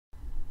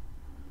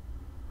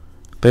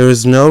There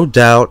is no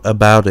doubt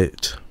about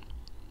it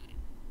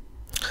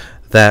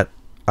that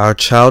our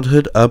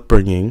childhood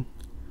upbringing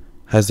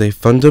has a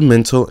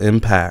fundamental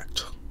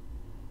impact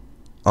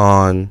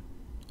on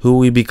who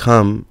we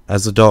become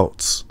as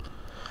adults,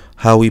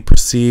 how we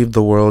perceive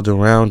the world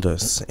around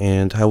us,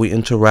 and how we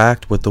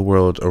interact with the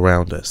world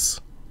around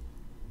us.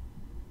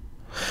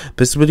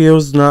 This video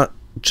is not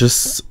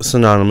just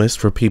synonymous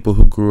for people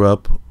who grew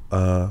up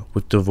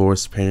with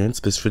divorced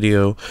parents. This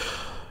video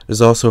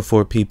is also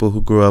for people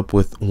who grew up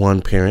with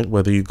one parent,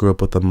 whether you grew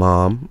up with a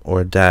mom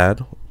or a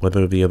dad,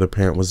 whether the other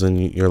parent was in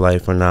your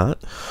life or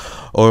not,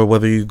 or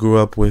whether you grew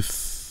up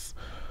with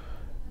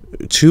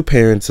two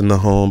parents in the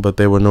home but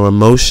there were no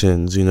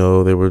emotions. You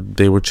know,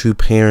 they were two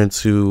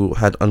parents who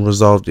had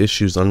unresolved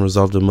issues,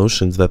 unresolved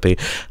emotions that they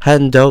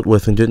hadn't dealt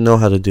with and didn't know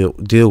how to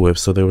deal with,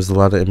 so there was a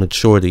lot of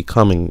immaturity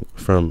coming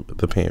from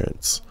the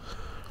parents.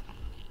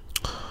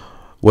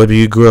 Whether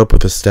you grew up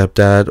with a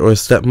stepdad or a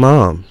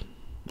stepmom,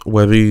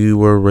 whether you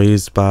were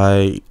raised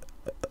by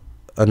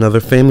another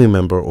family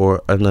member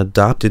or an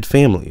adopted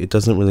family, it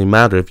doesn't really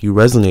matter. If you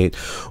resonate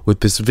with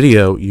this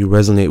video, you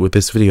resonate with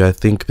this video. I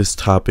think this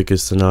topic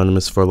is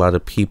synonymous for a lot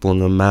of people,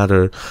 no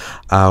matter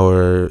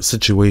our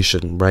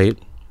situation, right?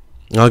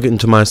 I'll get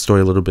into my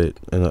story a little bit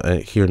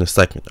here in a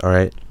second, all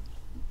right?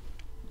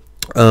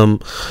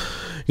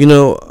 You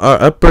know, our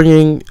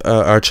upbringing,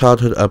 our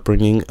childhood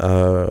upbringing,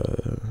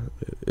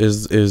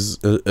 is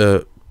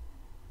a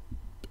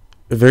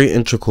very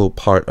integral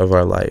part of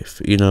our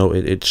life. You know,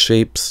 it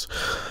shapes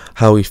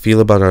how we feel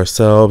about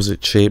ourselves.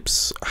 It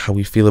shapes how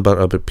we feel about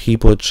other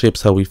people. It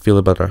shapes how we feel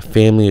about our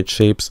family. It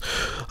shapes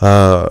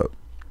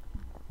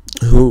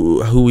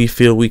who we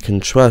feel we can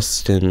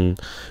trust. And,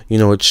 you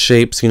know, it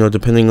shapes, you know,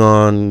 depending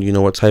on, you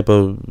know, what type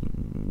of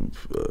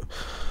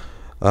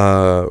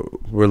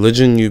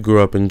religion you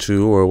grew up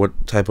into, or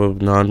what type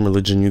of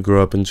non-religion you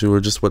grew up into, or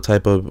just what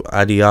type of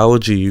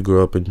ideology you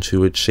grew up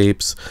into. It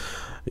shapes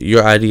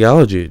your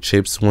ideology. It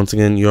shapes, once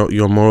again,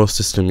 your moral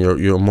system,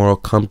 your moral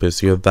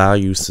compass, your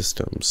value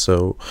system.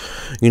 So,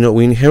 you know,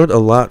 we inherit a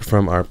lot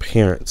from our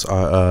parents.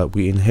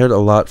 We inherit a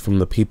lot from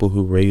the people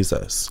who raise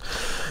us.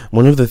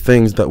 One of the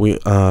things that we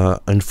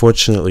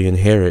unfortunately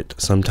inherit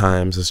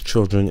sometimes as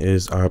children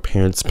is our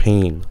parents'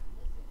 pain.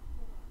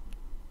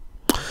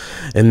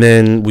 And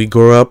then we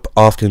grow up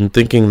often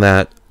thinking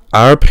that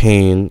our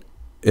pain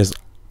is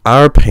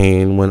our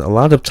pain, when a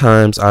lot of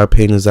times our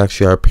pain is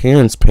actually our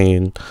parents'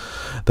 pain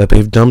that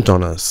they've dumped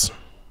on us.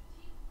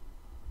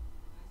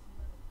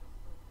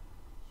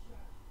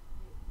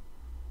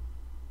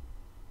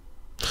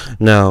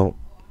 Now,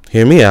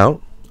 hear me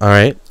out, all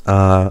right?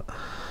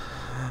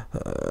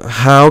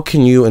 How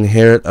can you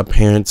inherit a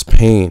parent's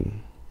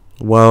pain?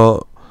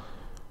 Well,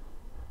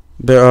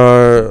 there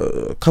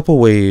are a couple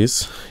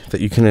ways that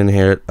you can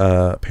inherit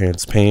a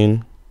parent's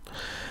pain,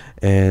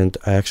 and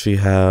I actually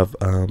have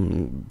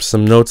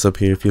some notes up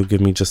here. If you'll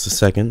give me just a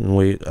second and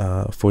wait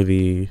for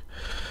the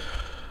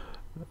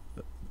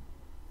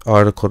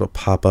article to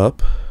pop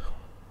up.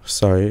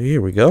 Sorry,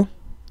 here we go.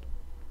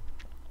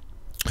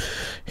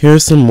 Here are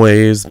some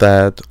ways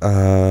that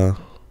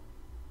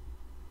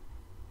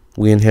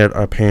we inherit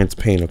our parents'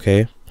 pain,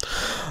 okay?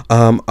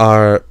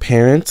 Our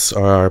parents,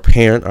 or our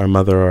parent, our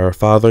mother or our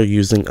father,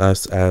 using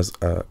us as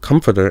a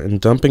comforter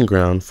and dumping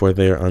ground for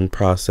their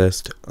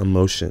unprocessed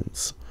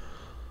emotions.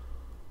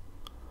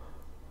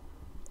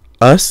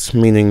 Us,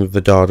 meaning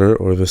the daughter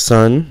or the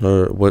son,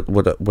 or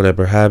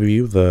whatever have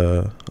you,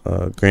 the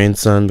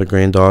grandson, the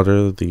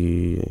granddaughter,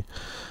 the,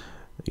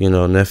 you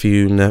know,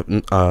 nephew,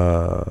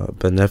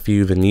 the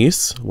nephew, the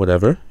niece,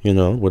 whatever, you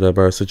know,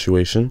 whatever our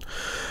situation.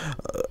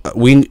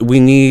 We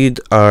need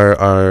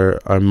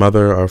our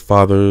mother, our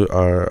father,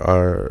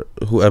 our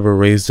whoever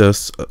raised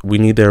us. We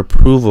need their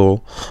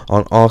approval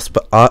on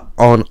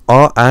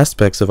all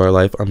aspects of our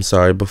life. I'm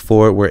sorry,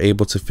 before we're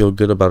able to feel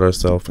good about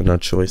ourselves and our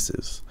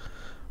choices.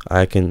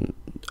 I can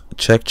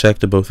check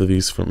to both of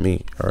these for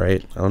me. All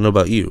right, I don't know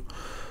about you.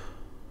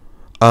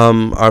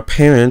 Our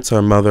parents,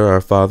 our mother,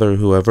 our father,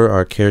 whoever,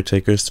 our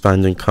caretakers,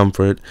 finding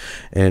comfort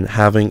and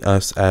having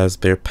us as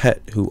their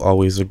pet who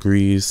always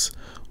agrees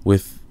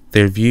with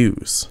their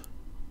views,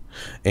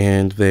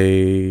 and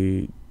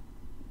they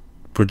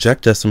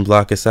project us and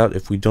block us out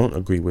if we don't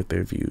agree with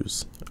their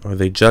views, or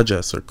they judge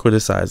us or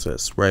criticize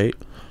us, right?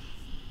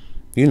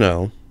 You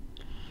know,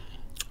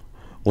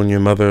 when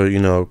your mother, you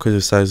know,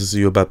 criticizes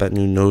you about that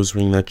new nose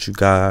ring that you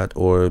got,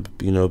 or,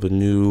 you know, the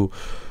new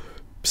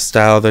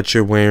style that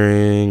you're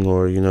wearing,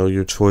 or, you know,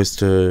 your choice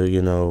to,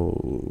 you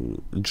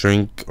know,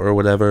 drink or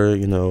whatever,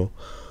 you know,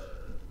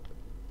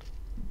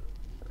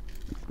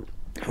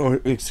 or,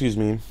 excuse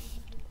me,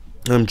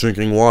 I'm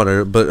drinking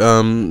water, but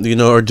you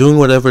know, or doing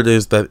whatever it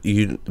is that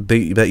you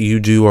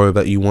do, or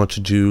that you want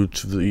to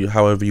do,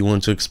 however you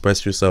want to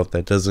express yourself,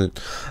 that doesn't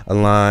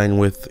align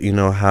with, you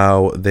know,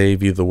 how they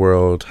view the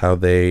world, how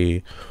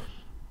they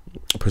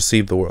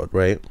perceive the world,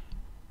 right?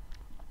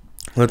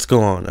 Let's go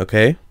on,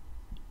 okay?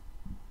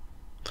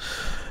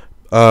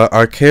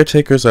 Our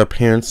caretakers, our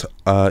parents,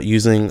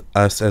 using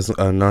us as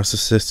a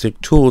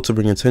narcissistic tool to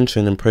bring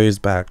attention and praise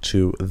back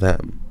to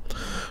them.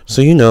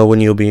 So,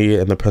 when you'll be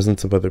in the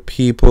presence of other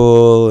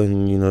people,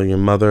 and, your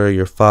mother or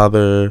your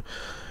father,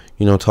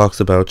 talks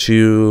about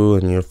you,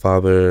 and your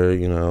father,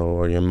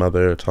 or your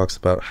mother talks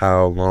about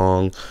how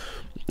long,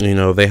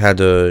 they had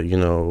to,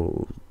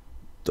 your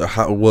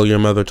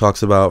mother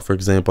talks about, for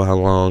example, how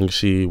long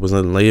she was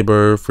in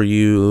labor for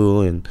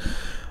you, and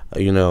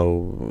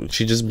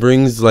she just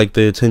brings like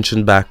the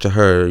attention back to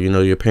her.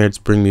 Your parents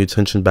bring the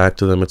attention back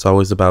to them. It's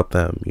always about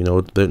them.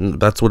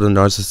 That's what a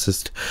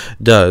narcissist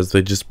does.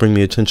 They just bring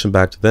the attention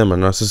back to them. A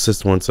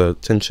narcissist wants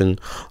attention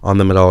on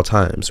them at all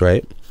times,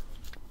 right?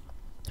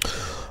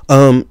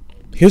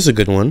 Here's a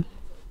good one.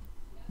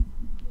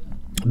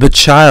 The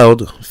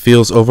child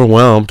feels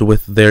overwhelmed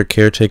with their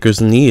caretaker's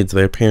needs,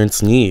 their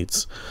parents'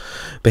 needs.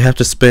 They have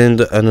to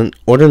spend an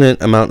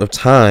inordinate amount of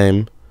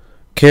time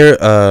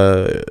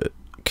caretaking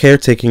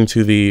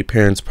to the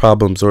parent's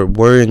problems, or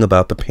worrying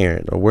about the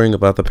parent, or worrying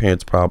about the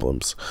parent's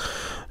problems.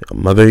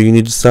 Mother, you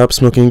need to stop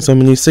smoking so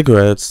many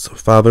cigarettes.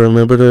 Father,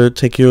 remember to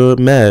take your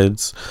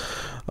meds.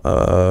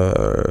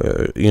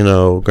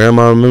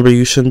 Grandma, remember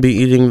you shouldn't be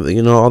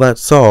eating, all that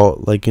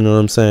salt. Like, you know what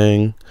I'm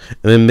saying?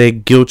 And then they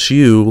guilt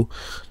you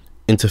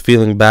into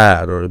feeling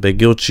bad, or they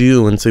guilt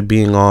you into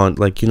being on,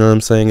 like, you know what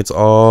I'm saying? It's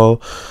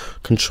all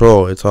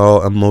control. It's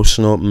all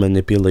emotional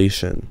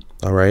manipulation.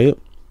 All right?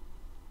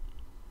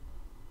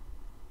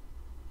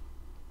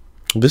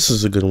 This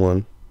is a good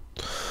one.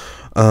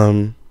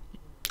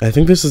 I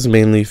think this is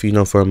mainly,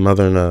 for a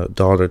mother and a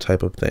daughter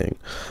type of thing.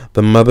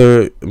 The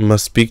mother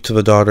must speak to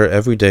the daughter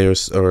every day,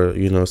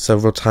 or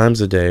several times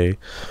a day,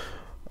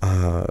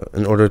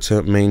 in order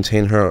to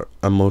maintain her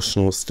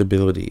emotional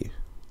stability.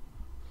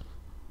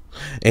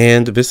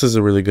 And this is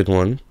a really good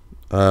one,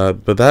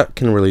 but that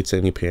can relate to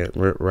any parent,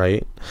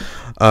 right?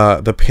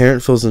 The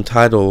parent feels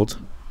entitled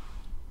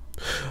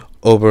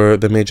over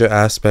the major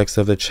aspects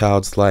of the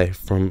child's life,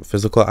 from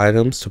physical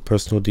items to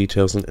personal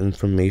details and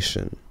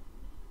information.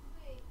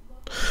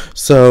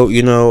 So,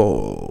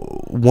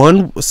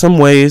 some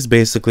ways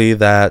basically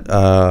that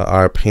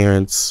our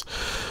parents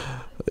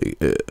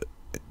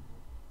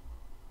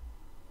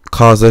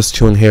cause us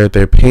to inherit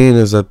their pain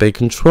is that they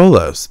control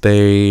us.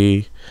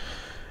 They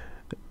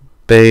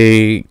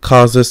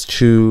cause us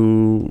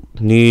to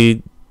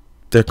need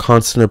their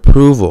constant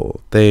approval.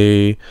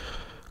 They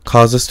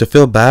cause us to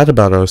feel bad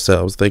about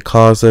ourselves. They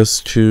cause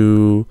us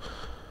to,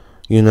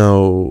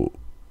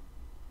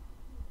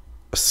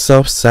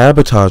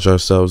 self-sabotage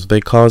ourselves.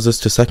 They cause us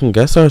to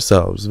second-guess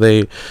ourselves.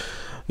 They,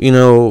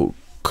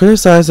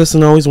 criticize us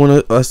and always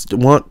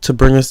want to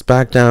bring us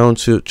back down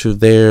to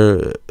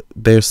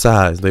their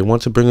size. They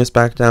want to bring us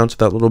back down to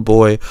that little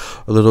boy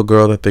or little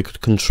girl that they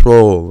could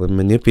control and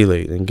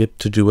manipulate and get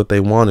to do what they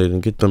wanted,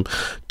 and get them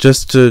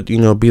just to,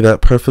 be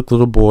that perfect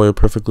little boy or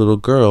perfect little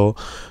girl,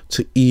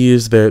 to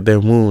ease their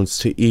wounds,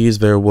 to ease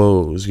their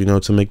woes,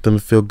 to make them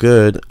feel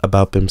good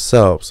about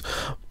themselves.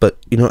 But,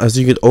 as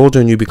you get older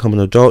and you become an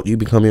adult, you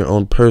become your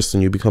own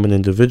person, you become an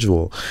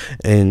individual.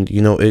 And,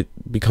 it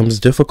becomes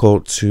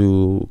difficult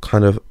to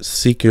kind of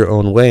seek your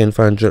own way and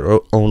find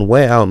your own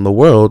way out in the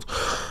world.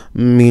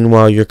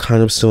 Meanwhile, you're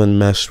kind of still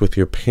enmeshed with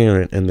your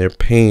parent and their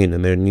pain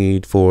and their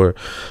need for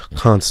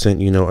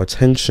constant,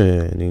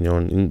 attention,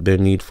 and their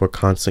need for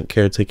constant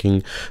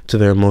caretaking to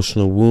their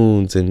emotional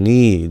wounds and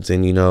needs.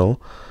 And, and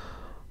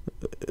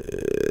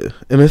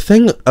the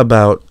thing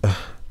about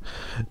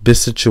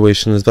this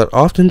situation is that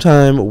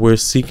oftentimes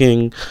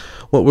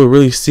what we're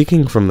really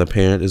seeking from the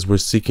parent is we're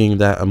seeking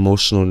that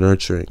emotional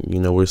nurturing.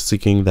 We're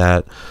seeking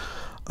that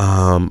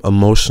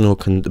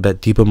that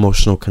deep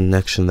emotional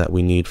connection that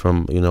we need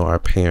from our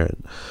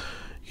parent.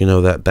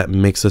 That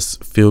makes us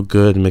feel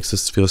good, makes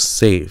us feel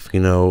safe.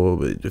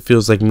 It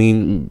feels like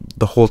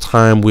the whole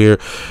time we're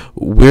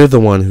the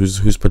one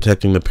who's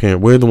protecting the parent.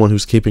 We're the one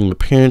who's keeping the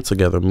parent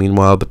together.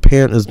 Meanwhile, the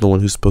parent is the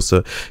one who's supposed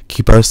to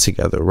keep us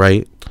together,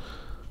 right?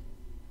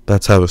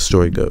 That's how the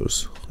story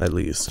goes, at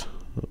least.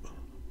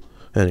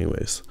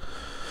 Anyways.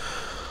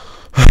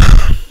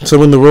 So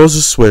when the roles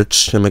are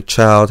switched and the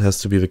child has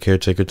to be the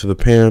caretaker to the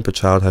parent, the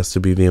child has to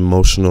be the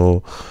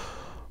emotional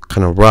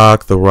kind of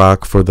rock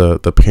for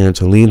the parent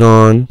to lean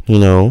on,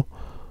 and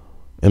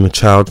the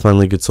child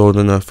finally gets old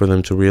enough for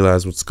them to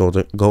realize what's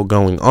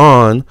going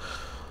on,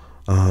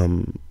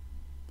 and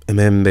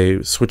then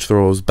they switch the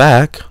roles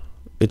back.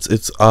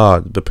 It's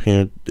odd. The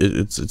parent,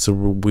 it's a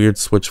weird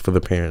switch for the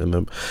parent,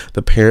 and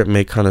the parent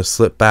may kind of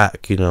slip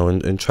back,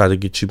 and try to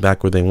get you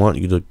back where they want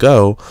you to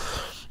go.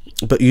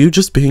 But you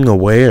just being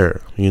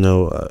aware,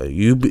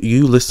 you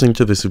listening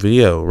to this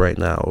video right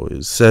now,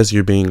 it says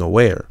you're being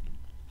aware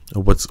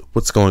of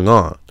what's going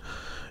on.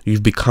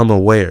 You've become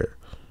aware.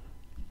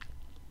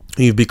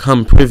 You've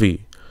become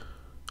privy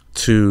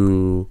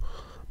to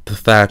the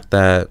fact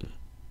that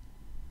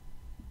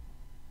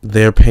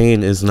their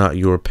pain is not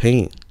your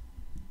pain.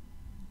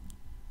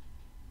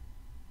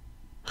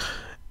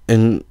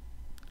 And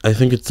I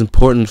think it's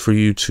important for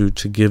you to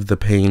give the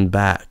pain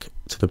back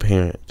to the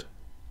parent.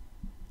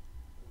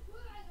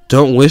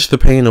 Don't wish the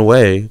pain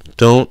away.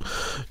 Don't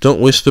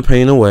wish the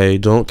pain away.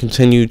 Don't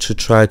continue to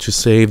try to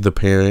save the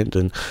parent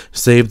and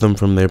save them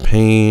from their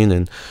pain.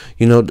 And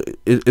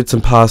it's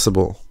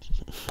impossible.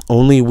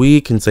 Only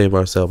we can save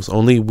ourselves.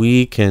 Only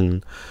we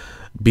can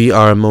be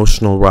our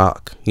emotional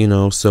rock.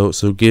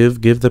 So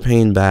give the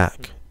pain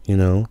back.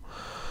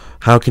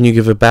 How can you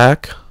give it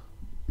back?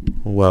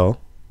 Well,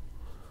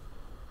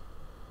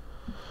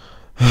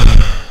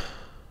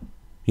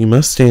 you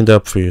must stand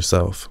up for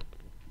yourself.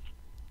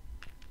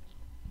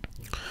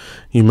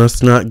 You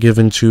must not give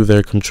into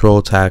their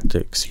control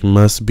tactics. You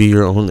must be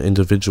your own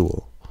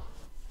individual.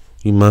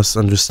 You must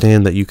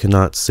understand that you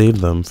cannot save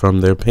them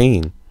from their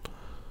pain.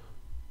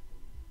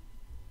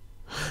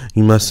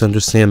 You must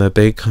understand that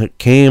they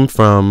came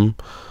from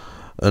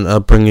an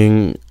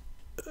upbringing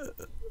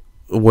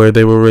where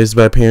they were raised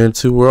by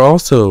parents who were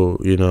also,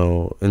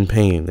 in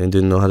pain and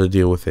didn't know how to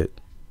deal with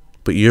it.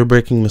 But you're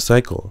breaking the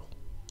cycle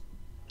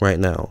right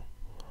now.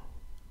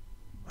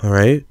 All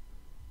right?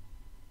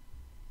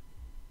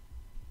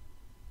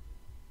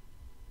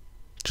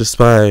 Just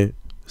by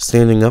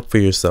standing up for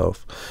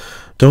yourself.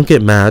 Don't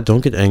get mad.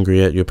 Don't get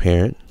angry at your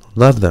parent.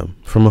 Love them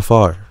from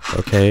afar,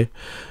 okay?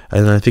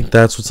 And I think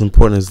that's what's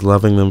important, is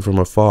loving them from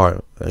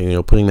afar.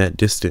 Putting that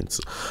distance,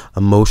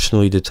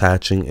 emotionally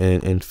detaching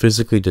and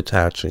physically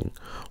detaching.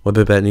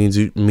 Whether that means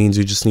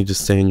you just need to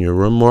stay in your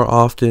room more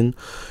often,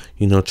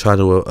 try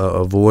to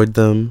avoid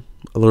them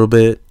a little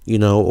bit,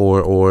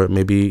 or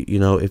maybe,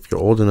 if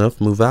you're old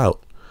enough, move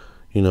out,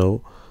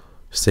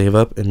 save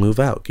up and move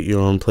out, get your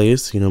own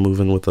place, move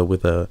in with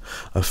a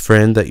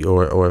friend that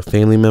or a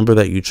family member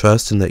that you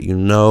trust and that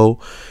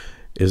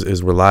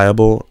is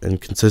reliable and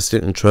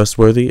consistent and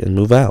trustworthy, and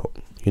move out.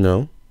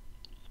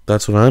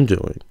 That's what I'm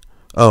doing.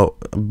 Oh,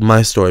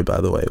 my story, by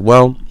the way.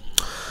 Well,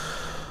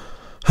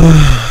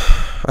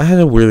 I had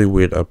a really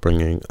weird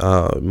upbringing.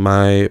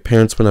 My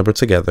parents were never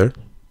together.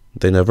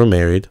 They never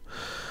married.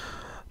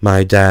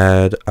 My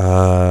dad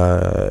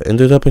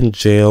ended up in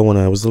jail when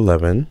I was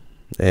 11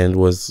 and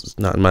was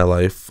not in my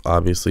life,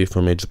 obviously, for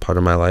a major part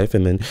of my life.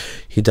 And then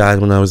he died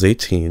when I was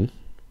 18.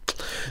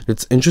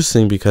 It's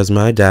interesting because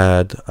my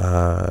dad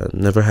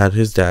never had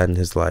his dad in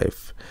his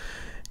life.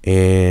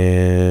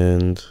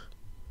 And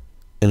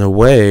in a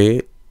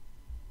way,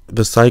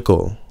 the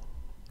cycle,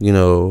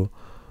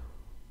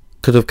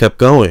 could have kept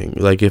going.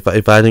 Like if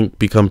I didn't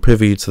become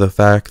privy to the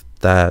fact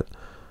that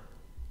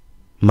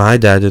my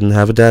dad didn't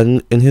have a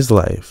dad in his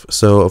life.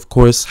 So, of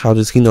course, how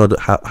does he know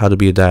how to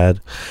be a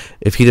dad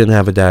if he didn't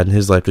have a dad in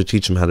his life to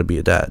teach him how to be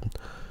a dad?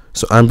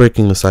 So I'm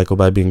breaking the cycle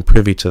by being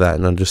privy to that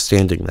and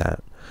understanding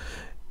that,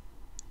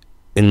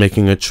 and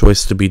making a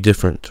choice to be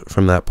different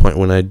from that point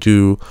when I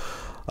do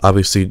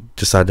obviously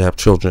decide to have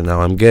children.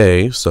 Now, I'm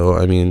gay, so,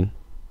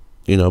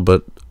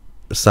 but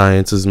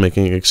science is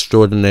making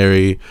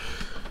extraordinary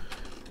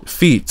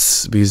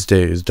feats these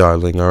days,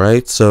 darling,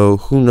 alright? So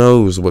who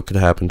knows what could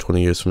happen 20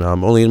 years from now.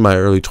 I'm only in my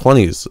early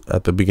 20s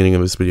at the beginning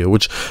of this video,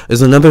 which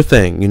is another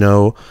thing,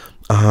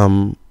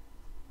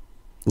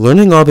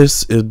 learning all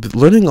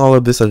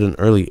of this at an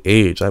early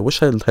age. I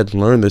wish I had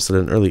learned this at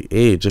an early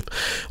age. If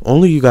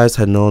only you guys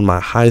had known my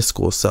high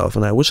school self.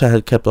 And I wish I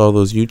had kept all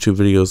those YouTube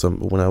videos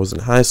when I was in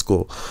high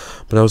school,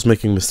 but I was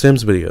making the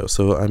Sims video.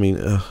 So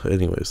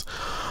anyways,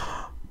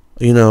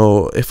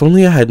 if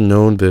only I had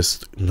known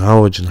this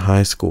knowledge in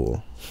high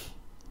school,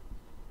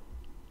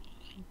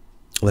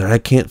 that I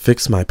can't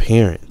fix my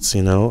parents,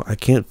 I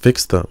can't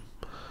fix them.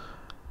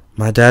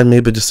 My dad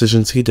made the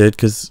decisions he did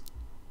because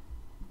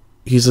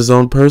he's his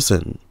own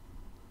person.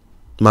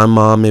 My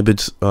mom made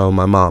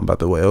my mom, by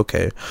the way,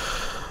 okay.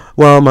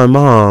 Well, my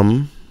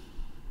mom,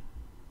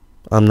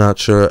 I'm not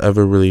sure,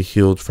 ever really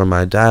healed from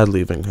my dad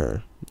leaving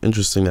her.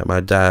 Interesting that my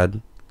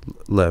dad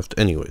left.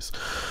 Anyways.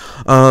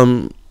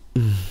 So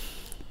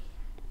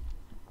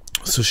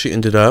she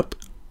ended up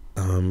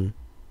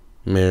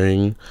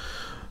marrying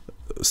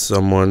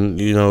someone,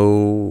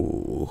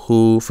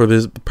 who, for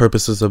the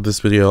purposes of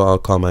this video, I'll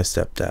call my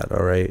stepdad,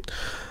 alright?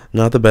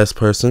 Not the best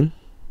person.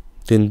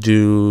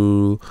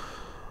 Didn't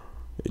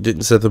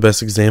set the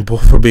best example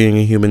for being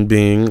a human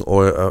being,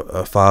 or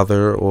a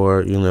father,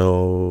 or,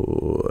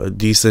 a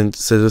decent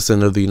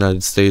citizen of the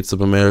United States of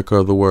America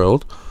or the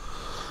world.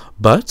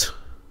 But,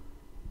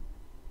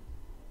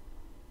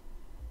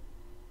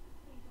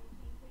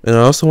 and I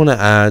also want to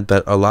add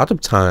that a lot of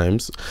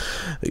times,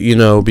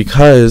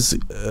 because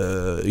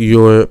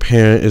your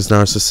parent is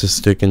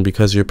narcissistic, and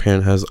because your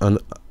parent has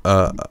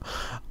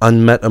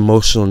unmet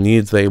emotional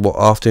needs, they will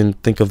often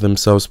think of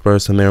themselves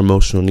first and their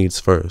emotional needs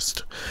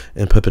first,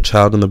 and put the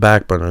child on the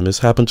back burner. And this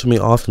happened to me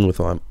often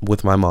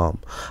with my mom.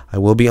 I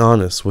will be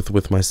honest,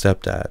 with my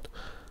stepdad,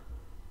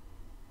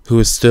 who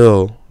is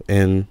still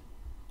in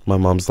my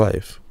mom's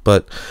life.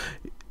 But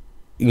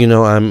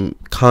I'm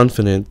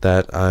confident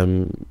that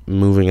I'm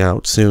moving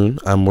out soon.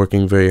 I'm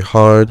working very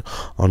hard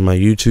on my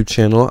YouTube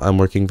channel. I'm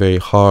working very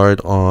hard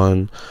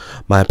on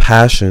my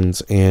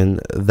passions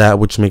and that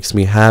which makes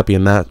me happy,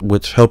 and that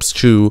which helps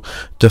to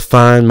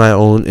define my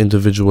own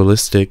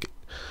individualistic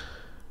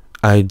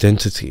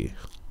identity.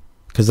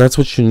 Because that's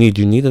what you need.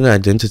 You need an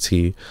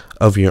identity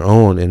of your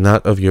own and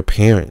not of your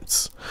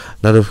parents.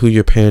 Not of who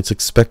your parents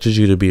expected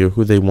you to be or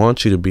who they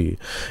want you to be.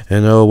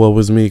 And oh, what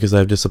was me because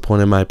I've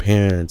disappointed my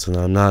parents and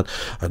I'm not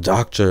a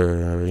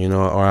doctor,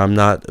 or I'm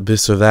not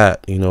this or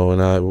that,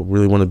 and I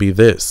really want to be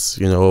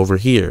this, over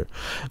here.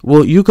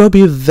 Well, you go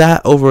be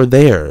that over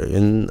there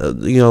and,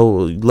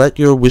 let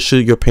your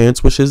wishes, your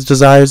parents' wishes,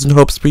 desires, and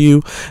hopes for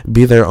you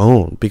be their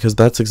own, because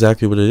that's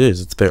exactly what it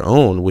is. It's their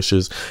own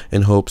wishes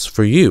and hopes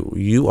for you.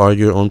 You are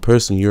your own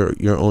person. You're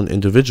your own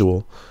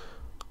individual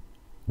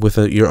with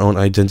your own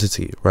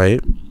identity, right?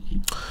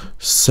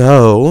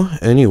 So,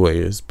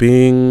 anyways,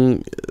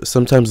 being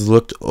sometimes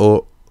looked,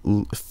 or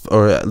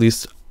at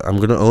least I'm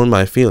going to own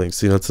my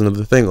feelings. It's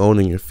another thing,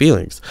 owning your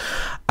feelings.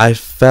 I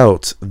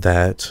felt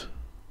that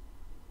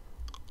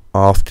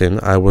often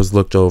I was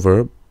looked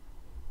over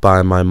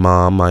by my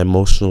mom. My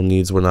emotional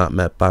needs were not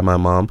met by my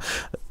mom.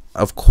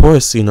 Of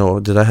course,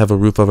 did I have a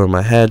roof over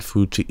my head,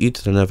 food to eat?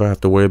 Did I never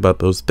have to worry about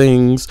those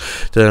things?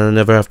 Did I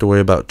never have to worry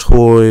about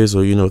toys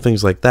or,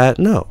 things like that?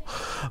 No.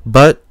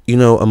 But,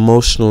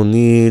 emotional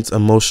needs,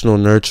 emotional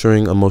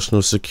nurturing,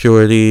 emotional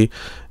security,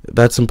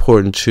 that's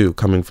important too,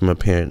 coming from a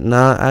parent.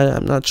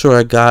 I'm not sure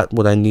I got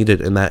what I needed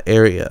in that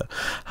area.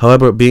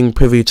 However, being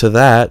privy to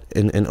that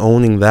and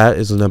owning that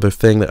is another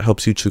thing that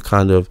helps you to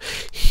kind of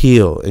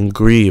heal and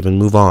grieve and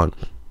move on.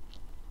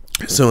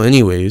 So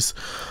anyways,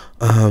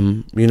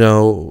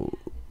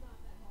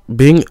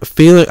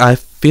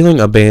 feeling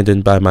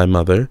abandoned by my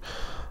mother.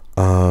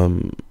 I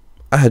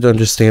had to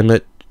understand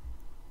that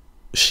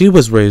she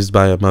was raised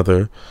by a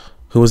mother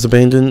who was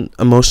abandoned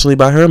emotionally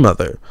by her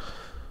mother.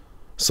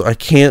 So I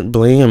can't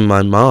blame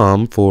my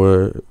mom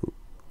for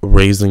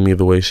raising me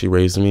the way she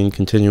raised me and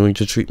continuing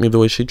to treat me the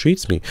way she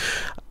treats me.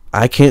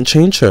 I can't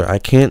change her. I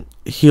can't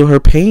heal her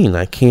pain.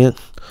 I can't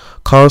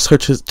cause her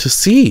to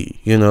see,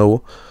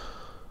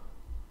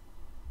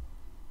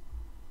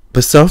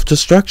 the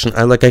self-destruction.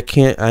 I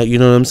can't, you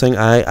know what I'm saying?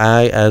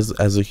 I as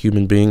a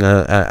human being,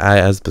 I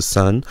as the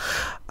son,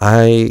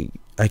 I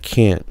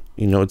can't,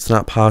 it's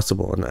not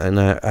possible. And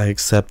I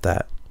accept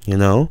that,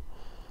 and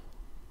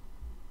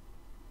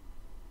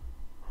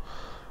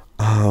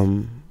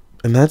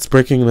that's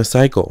breaking the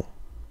cycle,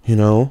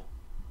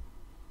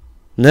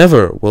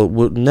 Never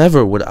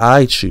would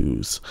I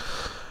choose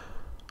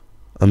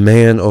a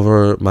man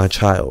over my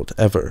child,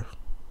 ever.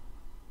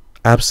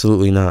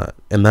 Absolutely not.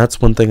 And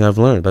that's one thing I've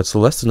learned. That's the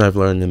lesson I've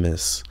learned in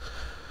this.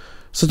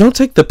 So don't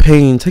take the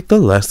pain, take the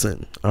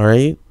lesson, all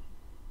right?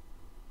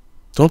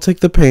 Don't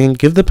take the pain,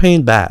 give the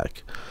pain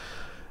back.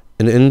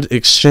 And in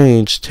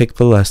exchange, take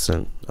the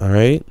lesson, all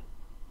right?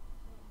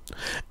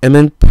 And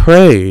then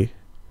pray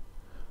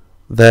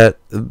that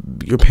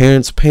your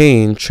parents'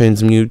 pain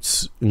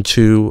transmutes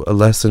into a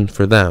lesson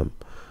for them.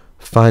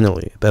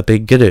 Finally, that they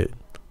get it.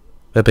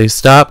 That they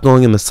stop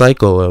going in the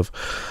cycle of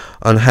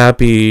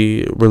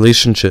unhappy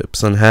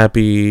relationships,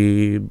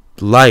 unhappy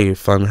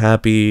life,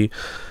 unhappy,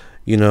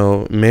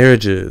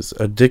 marriages,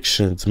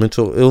 addictions,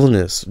 mental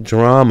illness,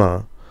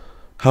 drama,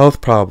 health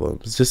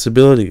problems,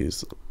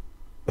 disabilities,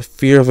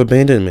 fear of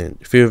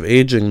abandonment, fear of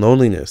aging,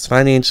 loneliness,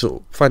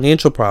 financial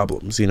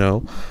problems,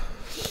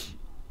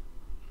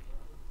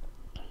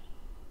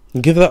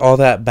 Give all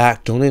that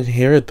back. Don't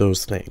inherit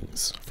those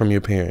things from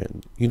your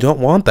parent. You don't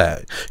want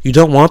that. You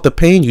don't want the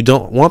pain. You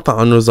don't want the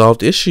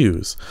unresolved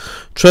issues.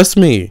 Trust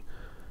me.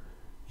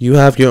 You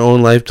have your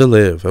own life to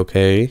live,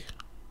 okay?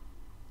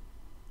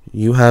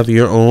 You have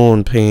your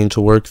own pain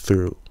to work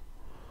through.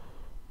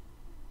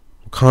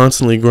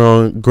 Constantly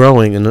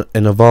growing and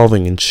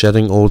evolving and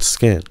shedding old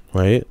skin,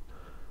 right?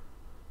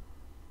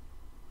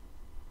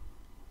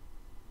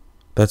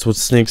 That's what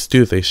snakes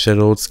do. They shed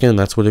old skin.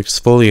 That's what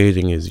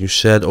exfoliating is. You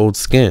shed old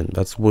skin.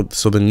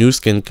 So the new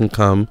skin can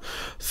come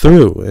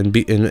through and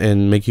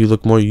make you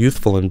look more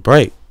youthful and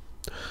bright.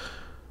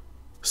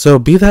 So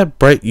be that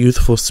bright,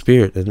 youthful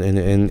spirit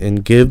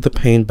and give the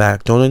pain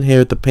back. Don't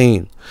inherit the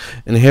pain.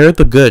 Inherit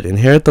the good.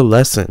 Inherit the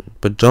lesson.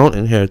 But don't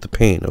inherit the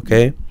pain,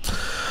 okay?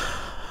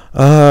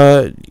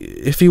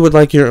 If you would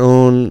like your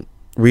own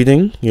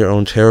reading, your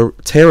own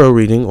tarot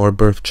reading or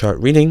birth chart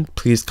reading,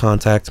 please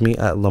contact me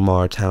at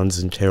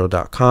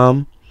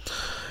lamartownsendtarot.com.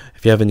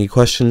 If you have any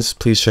questions,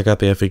 please check out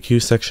the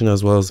FAQ section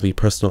as well as the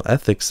personal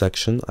ethics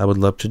section. I would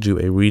love to do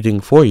a reading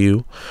for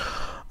you.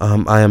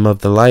 I am of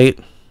the light.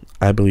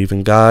 I believe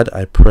in God.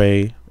 I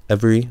pray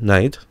every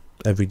night,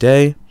 every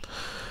day.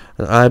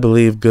 And I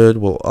believe good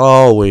will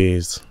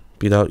always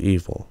beat out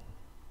evil.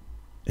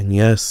 And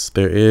yes,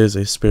 there is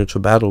a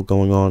spiritual battle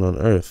going on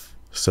earth.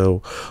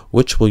 So,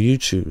 which will you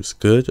choose,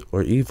 good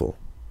or evil?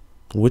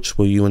 Which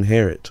will you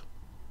inherit?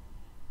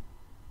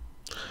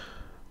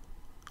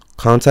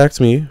 Contact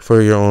me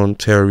for your own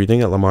tarot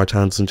reading at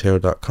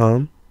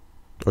lamartownsendtarot.com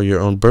or your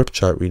own birth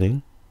chart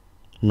reading.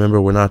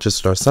 Remember, we're not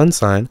just our sun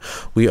sign.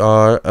 We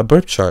are a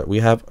birth chart. We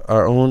have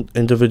our own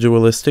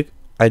individualistic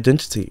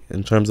identity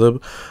in terms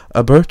of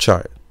a birth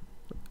chart.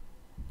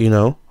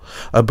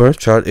 A birth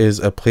chart is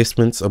a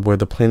placement of where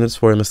the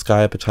planets were in the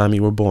sky at the time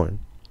you were born.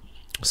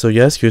 So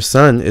yes, your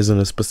sun is in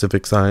a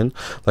specific sign.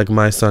 Like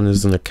my sun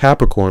is in a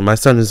Capricorn. My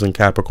sun is in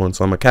Capricorn,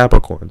 so I'm a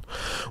Capricorn.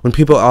 When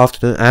people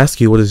often ask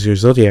you what is your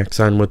zodiac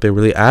sign, what they're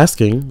really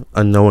asking,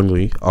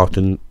 unknowingly,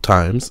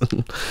 oftentimes,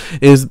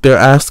 is they're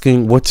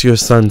asking, what's your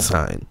sun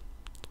sign?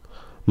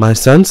 My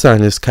sun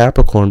sign is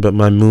Capricorn, but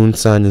my moon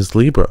sign is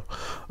Libra.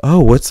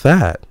 Oh, what's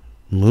that?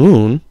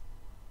 Moon?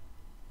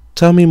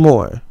 Tell me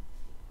more.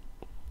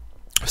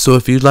 So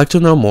if you'd like to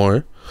know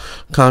more,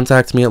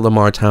 contact me at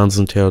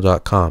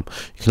lamartownsendtarot.com.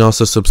 You can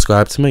also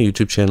subscribe to my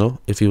YouTube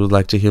channel if you would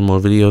like to hear more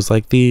videos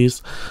like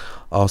these.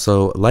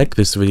 Also, like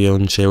this video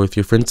and share with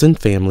your friends and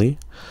family.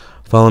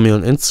 Follow me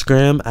on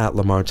Instagram at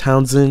Lamar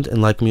Townsend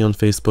and like me on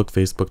Facebook,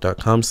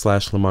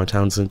 facebook.com/Lamar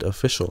Townsend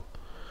Official.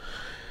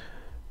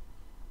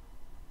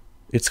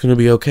 It's going to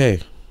be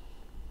okay.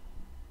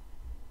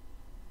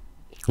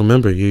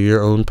 Remember, you're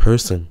your own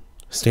person.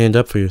 Stand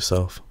up for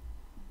yourself.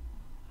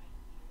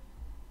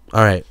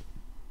 Alright.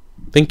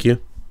 Thank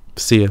you.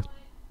 See ya.